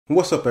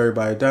What's up,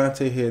 everybody?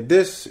 Dante here.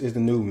 This is the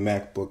new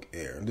MacBook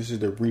Air. This is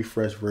the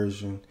refresh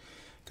version.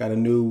 Got a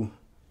new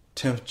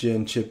 10th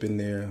gen chip in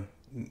there,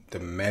 the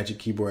magic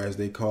keyboard as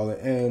they call it.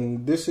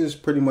 And this is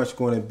pretty much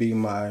going to be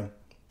my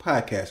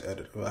podcast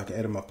editor. I can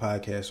edit my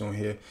podcast on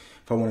here.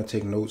 If I want to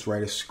take notes,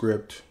 write a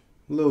script,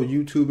 a little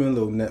YouTubing, a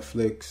little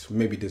Netflix,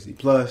 maybe Disney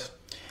Plus.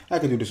 I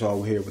can do this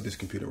all here with this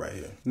computer right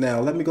here.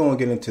 Now, let me go and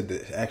get into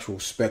the actual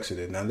specs of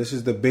it. Now, this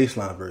is the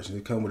baseline version.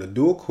 It comes with a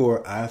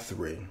dual-core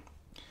i3,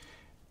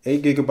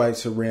 8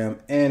 gigabytes of RAM,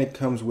 and it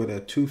comes with a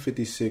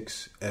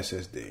 256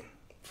 SSD.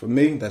 For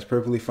me, that's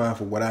perfectly fine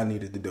for what I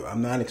needed to do.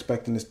 I'm not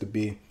expecting this to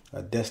be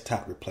a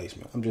desktop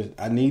replacement.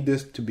 I need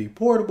this to be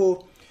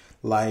portable,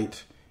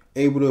 light,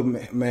 able to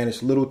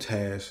manage little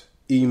tasks,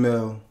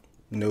 email,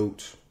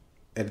 notes,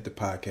 edit the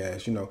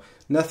podcast,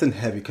 nothing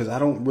heavy, because I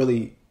don't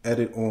really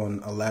edit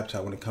on a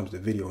laptop when it comes to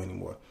video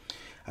anymore.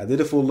 I did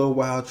it for a little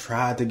while,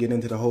 tried to get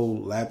into the whole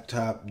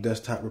laptop,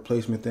 desktop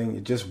replacement thing.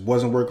 It just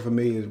wasn't working for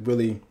me. It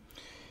really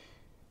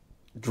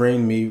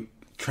drained me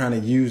trying to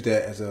use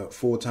that as a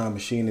full-time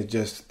machine. It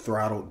just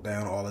throttled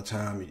down all the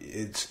time.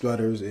 It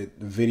stutters.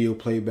 Video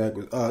playback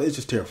it's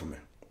just terrible for me.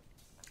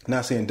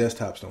 Not saying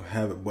desktops don't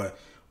have it, but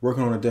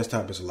working on a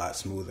desktop is a lot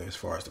smoother as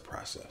far as the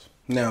process.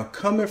 Now,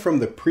 coming from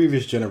the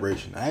previous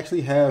generation, I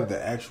actually have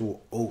the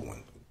actual old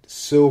one,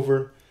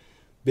 silver,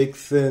 big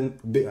thick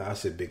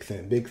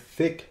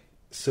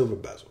silver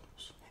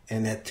bezels,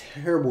 and that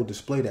terrible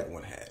display that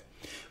one had.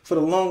 For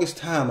the longest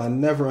time, I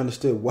never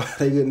understood why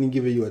they didn't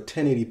give you a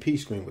 1080p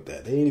screen with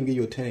that. They didn't even give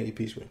you a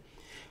 1080p screen.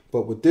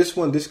 But with this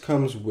one, this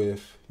comes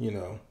with,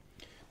 the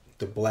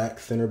black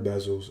thinner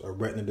bezels, a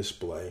retina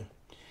display,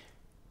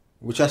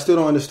 which I still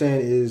don't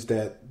understand is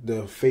that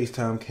the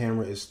FaceTime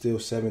camera is still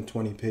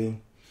 720p.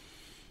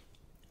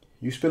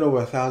 You spend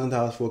over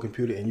 $1,000 for a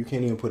computer and you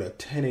can't even put a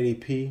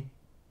 1080p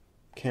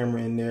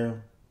camera in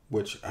there,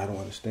 which I don't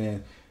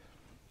understand.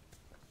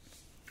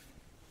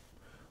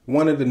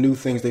 One of the new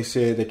things they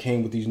said that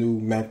came with these new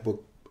MacBook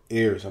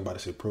Airs, I'm about to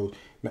say Pros,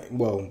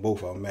 well,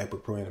 both of them,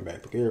 MacBook Pro and the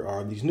MacBook Air,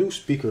 are these new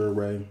speaker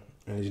array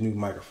and these new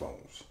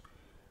microphones.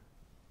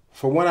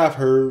 For what I've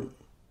heard,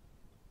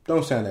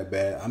 don't sound that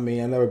bad. I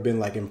mean, I've never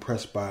been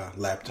impressed by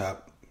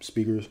laptop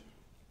speakers.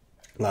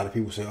 A lot of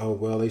people say, oh,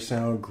 well, they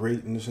sound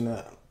great and this and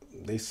that.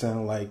 They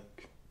sound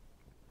like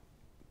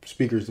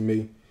speakers to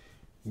me.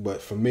 But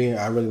for me,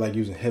 I really like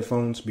using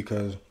headphones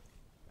because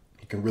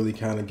you can really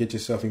kind of get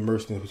yourself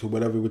immersed into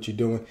whatever what you're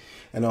doing,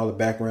 and all the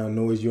background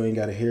noise you ain't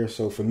got to hear.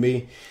 So for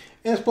me,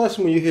 and plus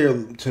when you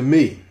hear, to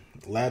me,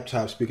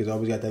 laptop speakers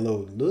always got that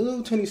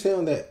little tinny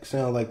sound that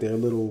sound like they're a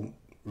little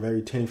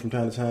very tinny from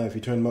time to time if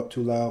you turn them up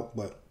too loud.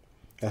 But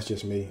that's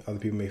just me. Other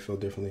people may feel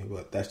differently,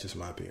 but that's just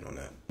my opinion on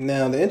that.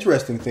 Now, the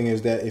interesting thing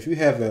is that if you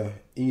have a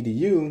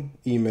EDU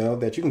email,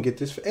 that you can get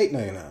this for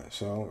 $8.99.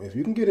 So if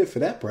you can get it for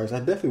that price, I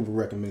definitely would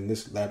recommend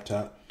this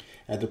laptop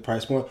at the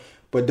price point.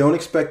 But don't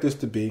expect this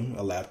to be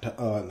a laptop.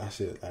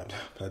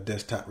 A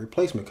desktop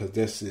replacement, because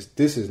this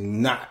is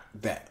not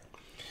that.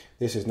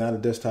 This is not a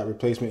desktop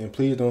replacement, and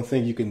please don't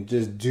think you can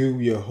just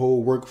do your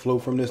whole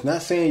workflow from this.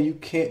 Not saying you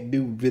can't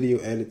do video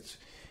edits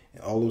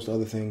and all those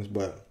other things,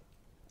 but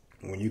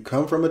when you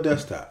come from a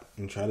desktop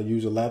and try to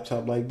use a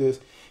laptop like this,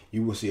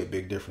 you will see a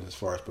big difference as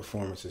far as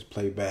performances,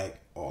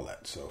 playback, all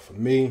that. So for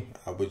me,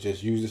 I would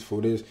just use this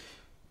for this.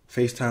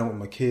 FaceTime with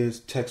my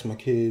kids, text my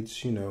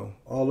kids,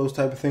 all those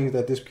type of things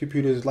that this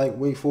computer is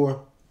lightweight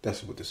for.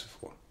 That's what this is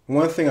for.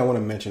 One thing I want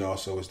to mention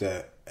also is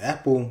that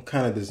Apple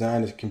kind of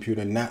designed this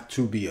computer not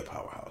to be a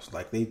powerhouse.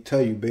 Like they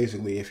tell you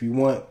basically, if you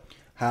want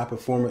high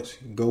performance,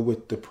 go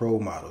with the Pro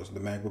models, the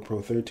MacBook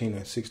Pro 13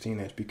 and 16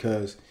 inch,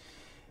 because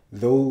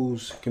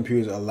those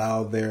computers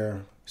allow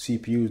their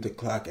CPUs to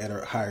clock at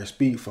a higher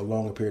speed for a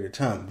longer period of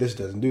time. This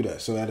doesn't do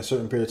that. So at a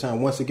certain period of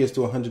time, once it gets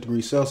to 100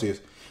 degrees Celsius,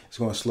 it's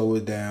going to slow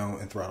it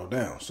down and throttle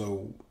down.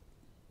 So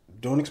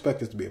don't expect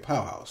this to be a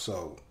powerhouse.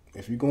 So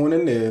if you're going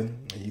in there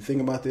and you think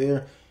about the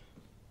Air,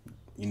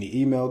 you need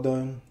email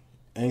done.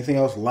 Anything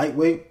else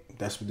lightweight,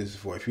 that's what this is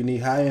for. If you need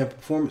high-end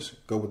performance,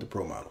 go with the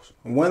Pro models.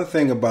 One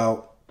thing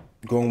about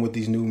going with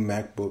these new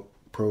MacBook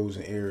Pros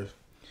and Airs,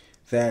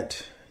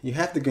 that you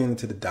have to get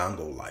into the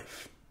dongle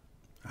life.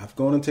 I've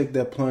gone and take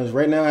that plunge.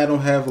 Right now, I don't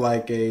have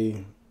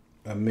a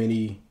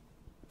mini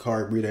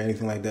card reader or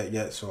anything like that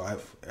yet, so I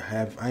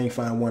ain't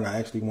find one I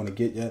actually want to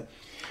get yet.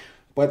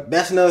 But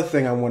that's another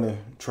thing I want to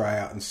try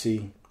out and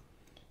see.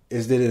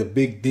 Is that it a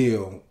big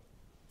deal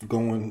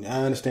going?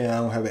 I understand I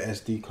don't have an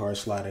SD card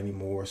slot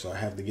anymore, so I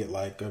have to get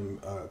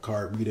a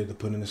card reader to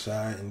put in the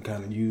side and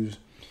kind of use.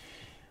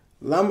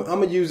 I'm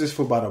gonna use this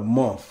for about a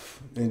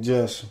month and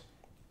just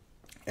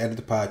edit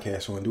the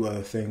podcast and do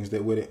other things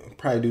that with it.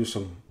 Probably do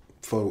some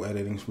photo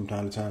editing from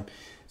time to time,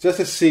 just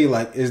to see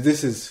is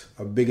this is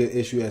a bigger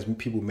issue as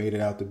people made it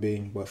out to be.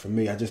 But for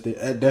me, I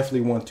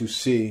definitely want to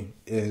see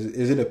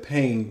is it a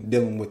pain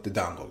dealing with the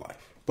dongle life.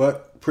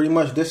 But pretty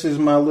much this is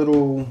my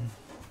little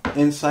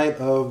insight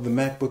of the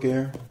MacBook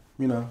Air.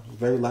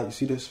 Very light. You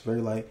see this?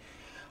 Very light.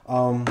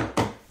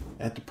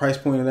 At the price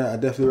point of that, I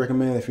definitely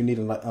recommend if you need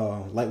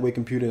a lightweight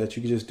computer that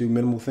you can just do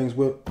minimal things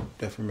with.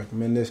 Definitely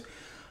recommend this.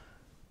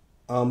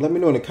 Let me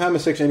know in the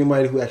comment section,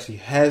 anybody who actually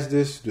has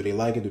this. Do they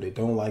like it? Do they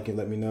don't like it?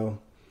 Let me know.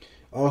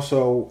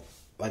 Also,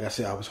 like I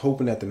said, I was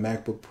hoping that the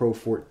MacBook Pro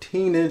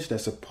 14-inch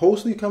that's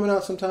supposedly coming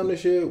out sometime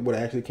this year would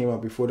actually came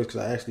out before this,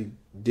 because I actually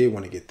did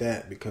want to get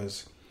that,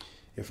 because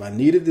if I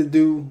needed to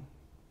do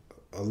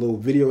a little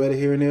video edit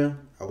here and there,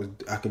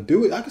 I could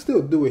do it. I can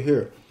still do it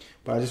here,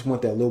 but I just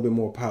want that little bit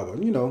more power,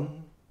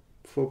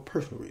 for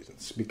personal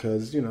reasons,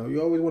 because,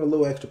 you always want a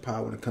little extra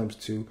power when it comes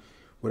to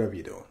whatever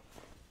you're doing.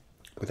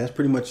 But that's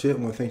pretty much it. I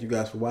want to thank you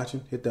guys for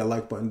watching. Hit that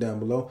like button down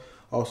below.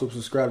 Also,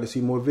 subscribe to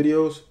see more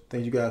videos.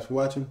 Thank you guys for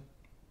watching.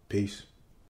 Peace.